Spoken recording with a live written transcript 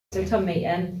So Tommy,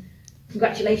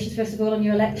 congratulations first of all on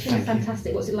your election. Thank you.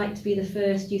 Fantastic. What's it like to be the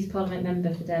first Youth Parliament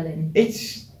member for Delyn?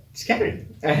 It's scary.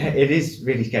 It is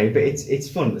really scary, but it's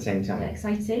fun at the same time.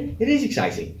 Exciting? It is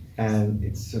exciting.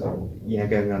 It's sort of,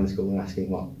 going around the school and asking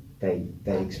what they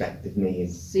expect of me.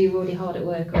 So you're already hard at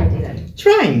work already then?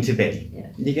 Trying to be. Yeah.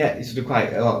 You get sort of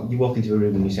quite a lot. You walk into a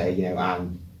room and you say,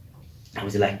 I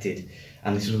was elected,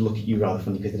 and they sort of look at you rather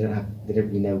funny because they don't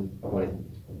really know what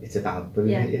it's about. But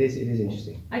yeah. it is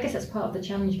interesting. I guess that's part of the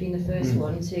challenge, being the first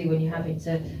one too, when you're having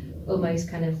to almost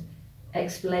kind of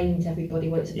explain to everybody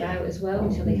what it's about as well,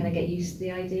 until they kind of get used to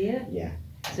the idea. Yeah.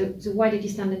 So why did you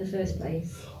stand in the first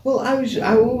place? Well, I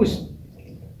always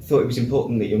thought it was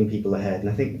important that young people are heard, and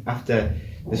I think after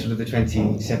the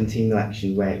 2017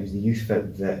 election, where it was the youth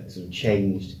vote that sort of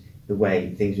changed the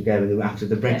way things were going, and after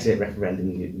the Brexit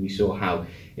referendum, we saw how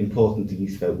important the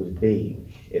youth vote would be.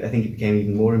 I think it became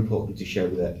even more important to show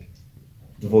that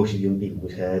the voice of young people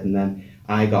was heard, and then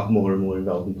I got more and more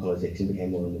involved in politics and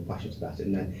became more and more passionate about it,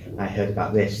 and then I heard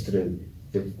about this through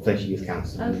the Welsh Youth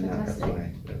Council. Oh,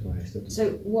 fantastic. That's why I stood. So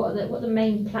what are the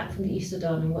main platform that you stood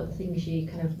on, and what are the things you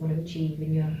kind of want to achieve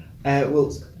in your well,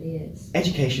 couple of years?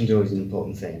 Education is always an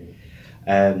important thing.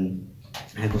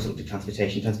 I've also looked at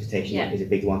transportation. Transportation is a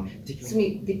big one. So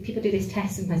people do this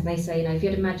test sometimes, and they say, if you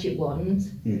had a magic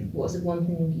wand, what's the one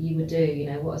thing you would do?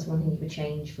 What's one thing you would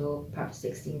change for perhaps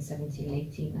 16, 17,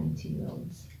 18,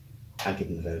 19-year-olds? I'll give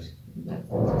them the vote.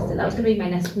 Fantastic. That was going to be my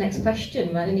next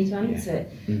question, but I need to answer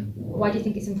it. Why do you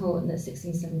think it's important that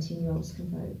 16, 17-year-olds can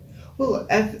vote? Well,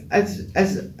 as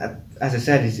I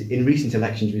said, in recent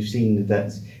elections we've seen that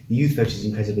the youth vote is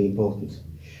incredibly important.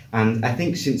 And I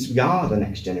think since we are the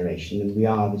next generation, and we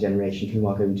are the generation who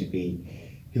are going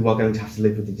to have to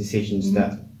live with the decisions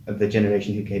that of the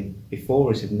generation who came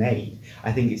before us have made,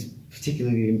 I think it's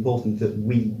particularly important that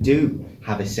we do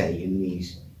have a say in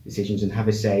these decisions and have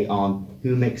a say on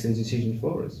who makes those decisions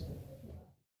for us.